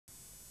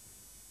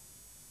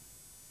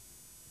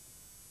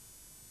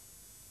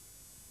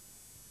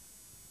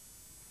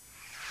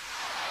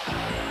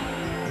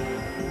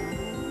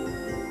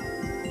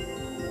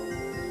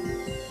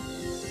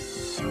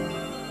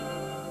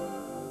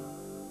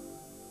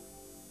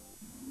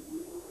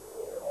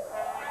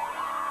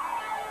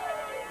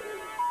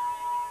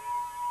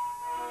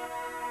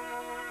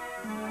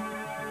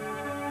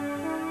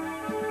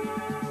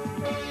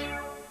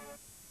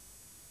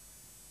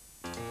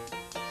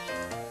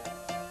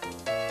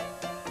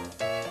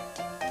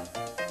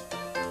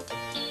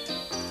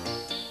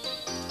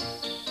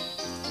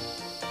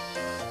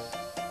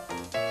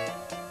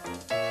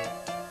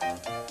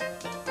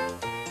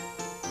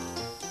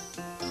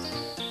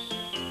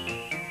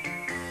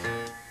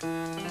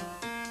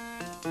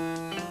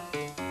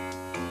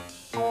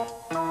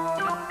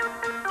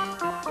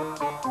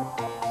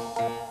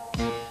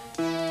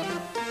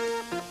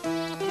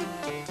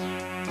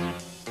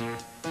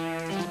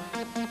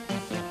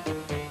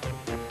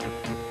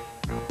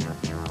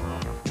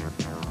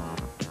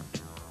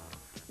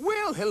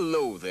Well,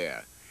 hello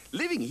there.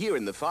 Living here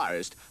in the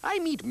forest, I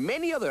meet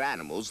many other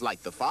animals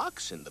like the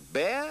fox and the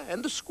bear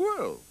and the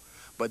squirrel.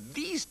 But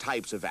these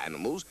types of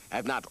animals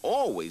have not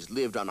always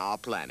lived on our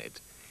planet.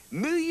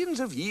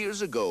 Millions of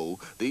years ago,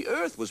 the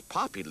Earth was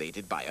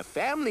populated by a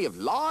family of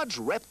large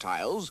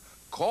reptiles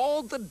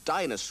called the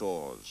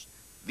dinosaurs.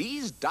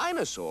 These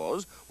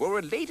dinosaurs were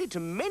related to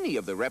many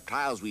of the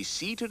reptiles we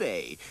see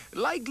today,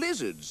 like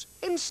lizards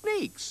and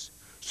snakes.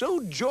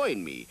 So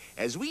join me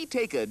as we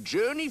take a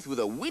journey through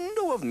the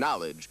window of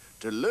knowledge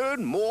to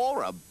learn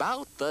more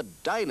about the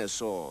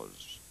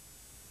dinosaurs.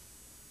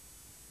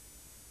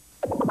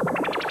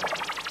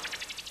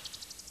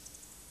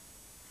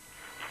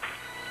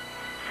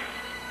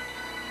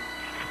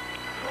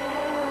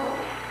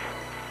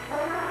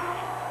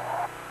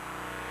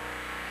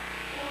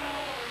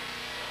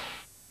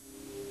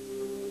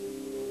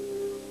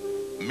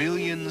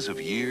 Millions of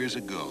years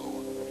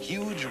ago,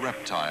 huge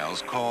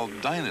reptiles called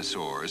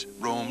dinosaurs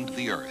roamed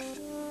the earth.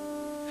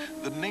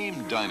 The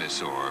name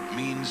dinosaur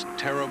means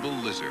terrible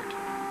lizard.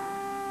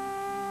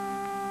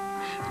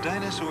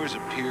 Dinosaurs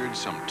appeared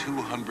some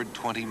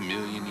 220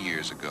 million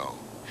years ago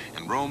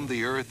and roamed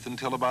the earth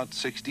until about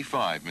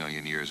 65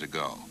 million years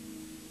ago.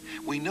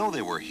 We know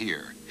they were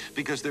here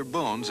because their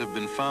bones have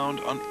been found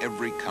on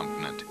every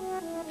continent.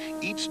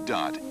 Each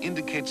dot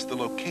indicates the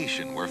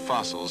location where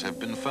fossils have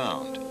been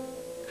found.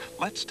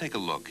 Let's take a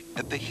look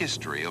at the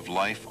history of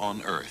life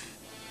on Earth.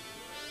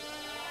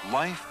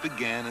 Life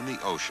began in the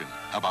ocean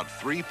about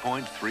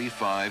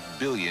 3.35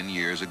 billion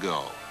years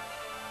ago.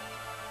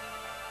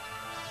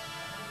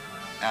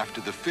 After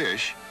the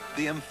fish,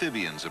 the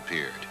amphibians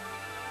appeared.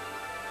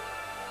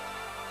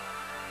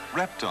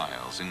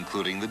 Reptiles,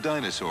 including the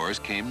dinosaurs,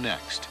 came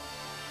next.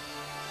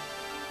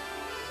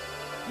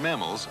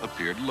 Mammals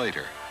appeared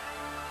later.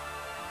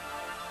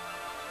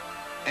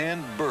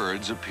 And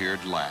birds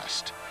appeared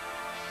last.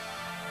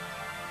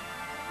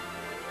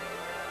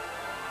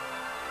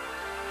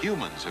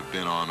 Humans have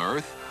been on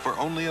Earth for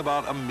only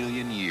about 1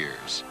 million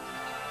years.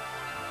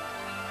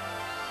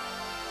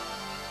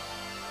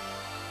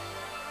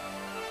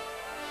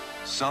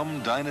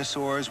 Some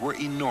dinosaurs were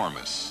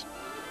enormous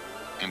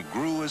and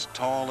grew as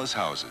tall as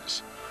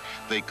houses.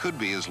 They could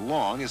be as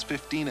long as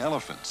 15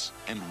 elephants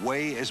and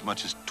weigh as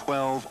much as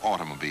 12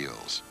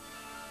 automobiles.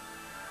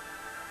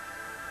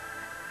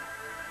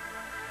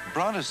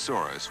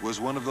 Brontosaurus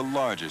was one of the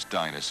largest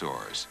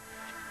dinosaurs.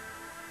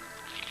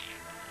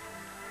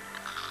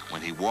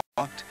 When he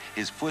walked,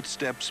 his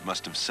footsteps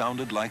must have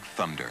sounded like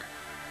thunder.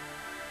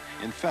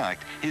 In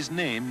fact, his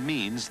name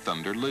means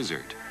thunder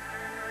lizard.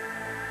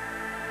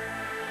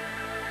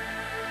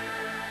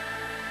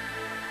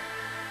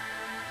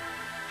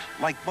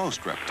 Like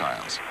most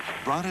reptiles,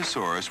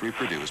 Brontosaurus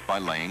reproduced by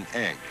laying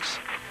eggs.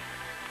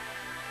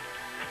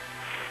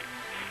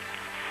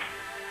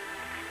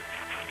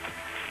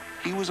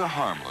 He was a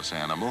harmless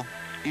animal.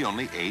 He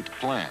only ate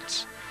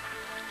plants.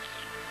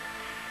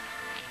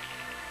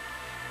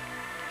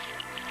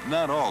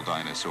 Not all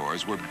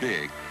dinosaurs were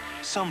big.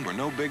 Some were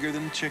no bigger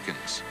than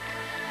chickens.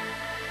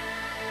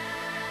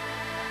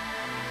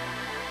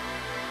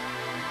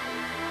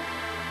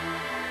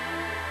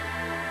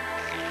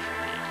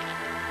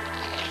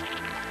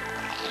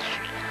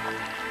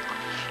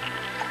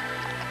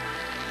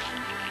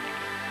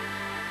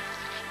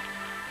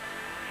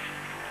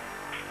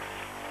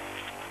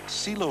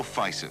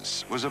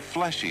 Coelophysis was a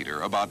flesh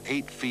eater about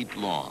 8 feet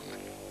long.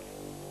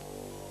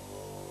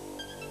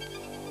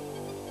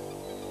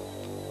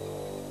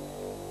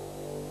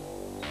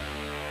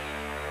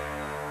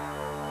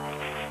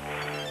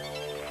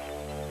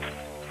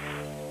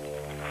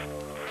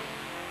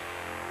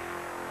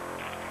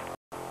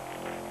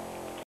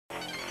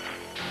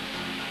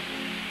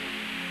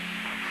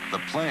 The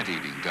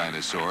plant-eating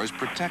dinosaurs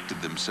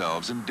protected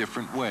themselves in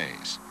different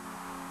ways.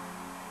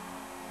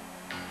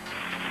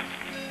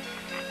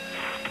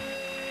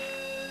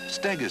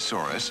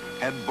 Stegosaurus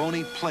had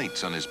bony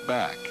plates on his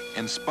back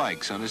and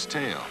spikes on his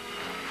tail.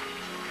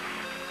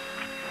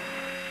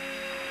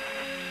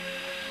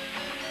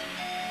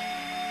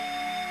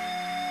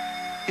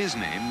 His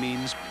name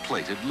means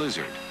plated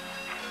lizard.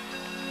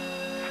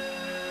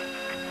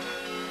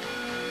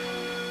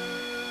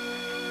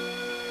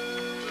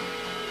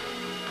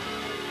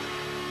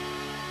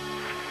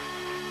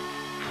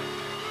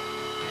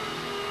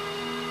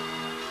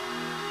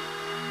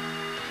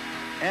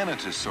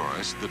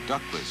 Anatosaurus, the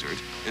duck lizard,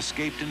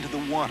 escaped into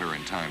the water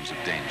in times of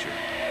danger.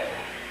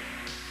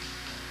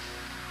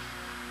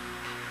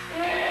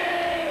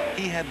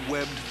 He had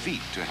webbed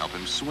feet to help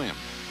him swim.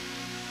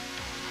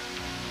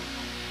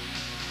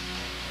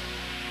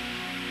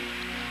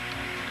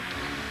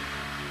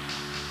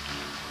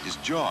 His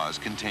jaws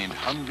contained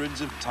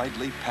hundreds of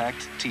tightly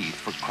packed teeth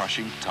for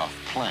crushing tough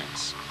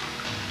plants.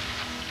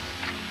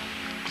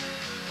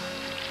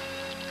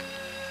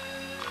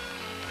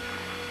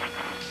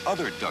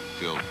 Other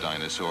duck-billed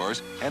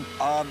dinosaurs had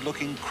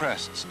odd-looking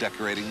crests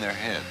decorating their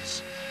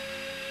heads.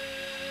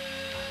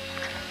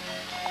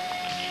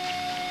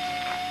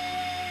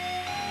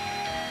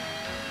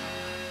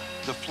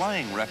 The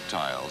flying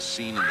reptiles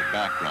seen in the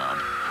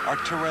background are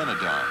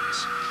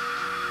pteranodons.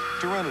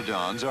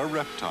 Pteranodons are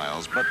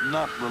reptiles, but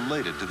not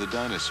related to the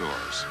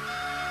dinosaurs.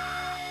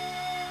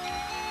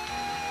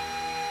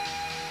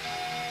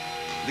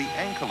 The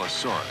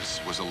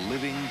Ankylosaurus was a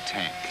living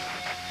tank.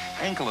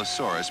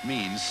 Ankylosaurus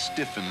means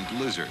stiffened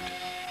lizard.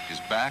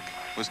 His back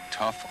was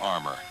tough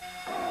armor.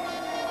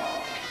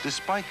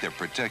 Despite their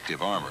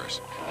protective armors,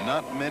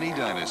 not many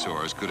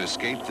dinosaurs could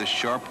escape the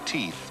sharp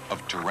teeth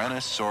of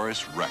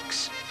Tyrannosaurus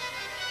rex.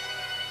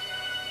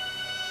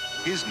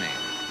 His name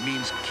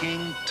means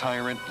king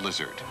tyrant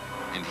lizard,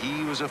 and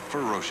he was a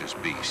ferocious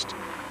beast.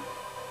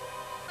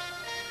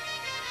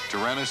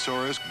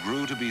 Tyrannosaurus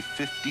grew to be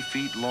 50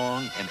 feet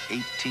long and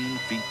 18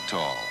 feet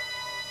tall.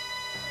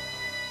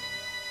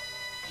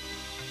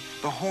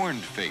 The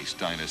horned-faced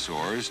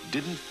dinosaurs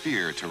didn't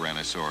fear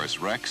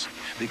Tyrannosaurus rex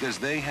because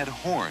they had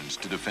horns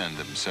to defend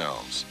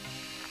themselves.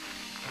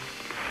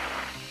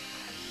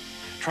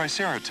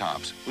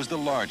 Triceratops was the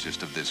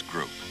largest of this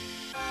group.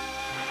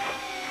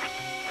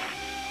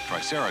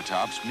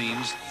 Triceratops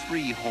means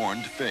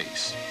three-horned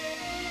face.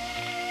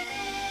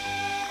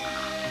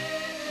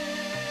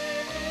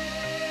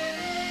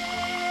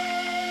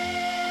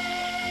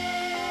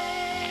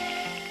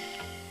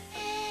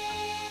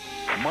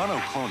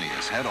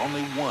 Monoclonius had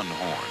only one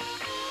horn.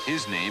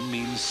 His name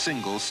means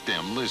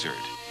single-stem lizard.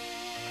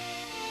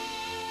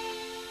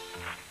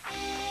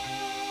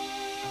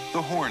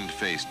 The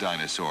horned-faced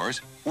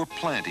dinosaurs were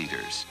plant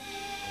eaters.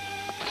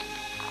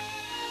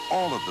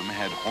 All of them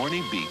had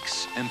horny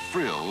beaks and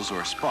frills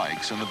or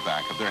spikes on the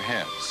back of their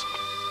heads.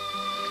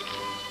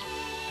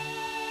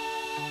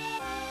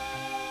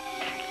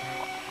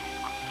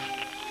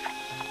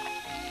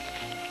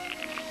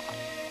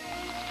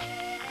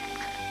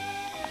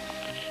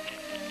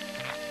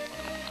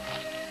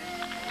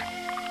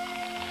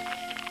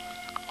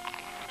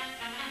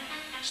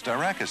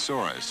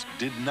 Styracosaurus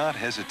did not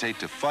hesitate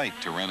to fight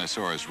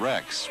Tyrannosaurus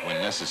rex when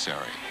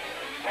necessary.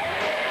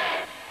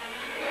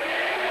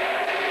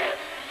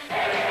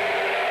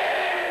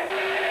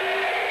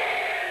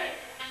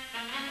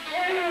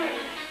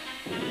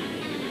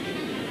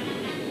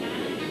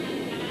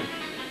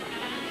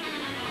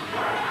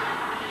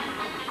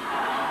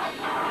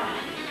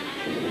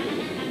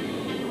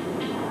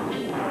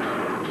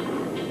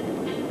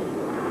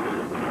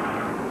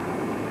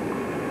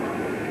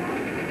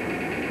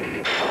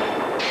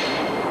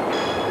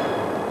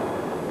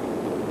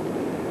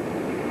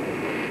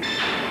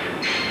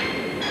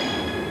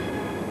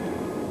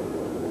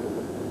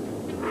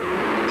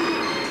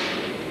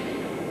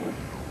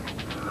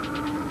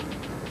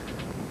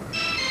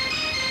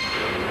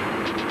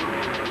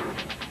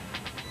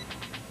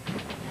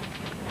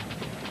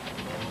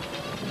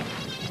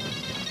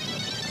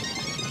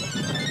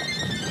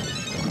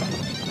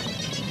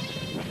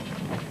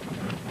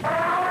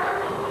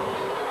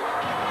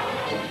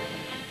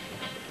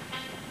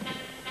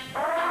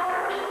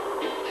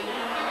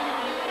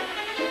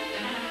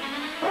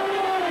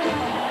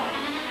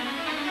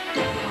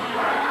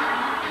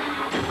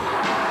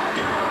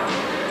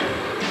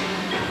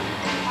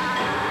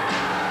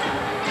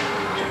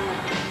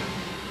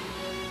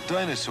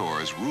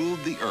 Dinosaurs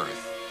ruled the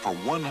Earth for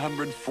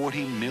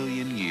 140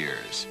 million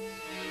years.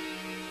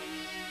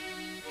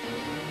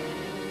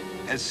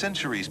 As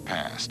centuries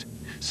passed,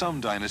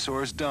 some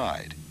dinosaurs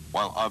died,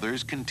 while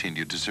others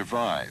continued to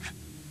survive.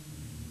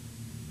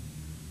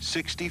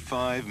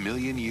 65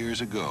 million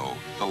years ago,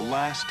 the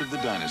last of the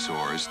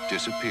dinosaurs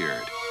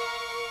disappeared.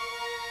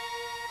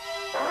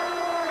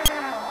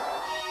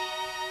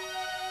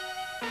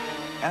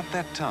 At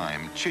that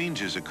time,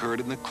 changes occurred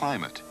in the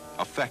climate,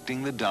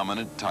 affecting the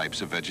dominant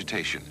types of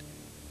vegetation.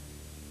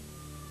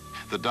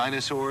 The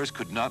dinosaurs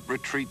could not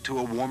retreat to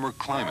a warmer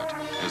climate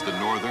as the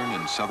northern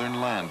and southern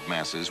land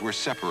masses were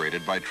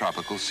separated by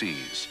tropical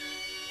seas.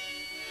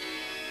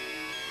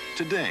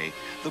 Today,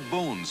 the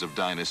bones of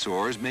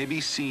dinosaurs may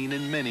be seen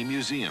in many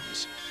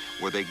museums,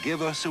 where they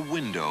give us a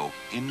window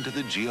into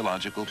the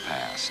geological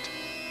past.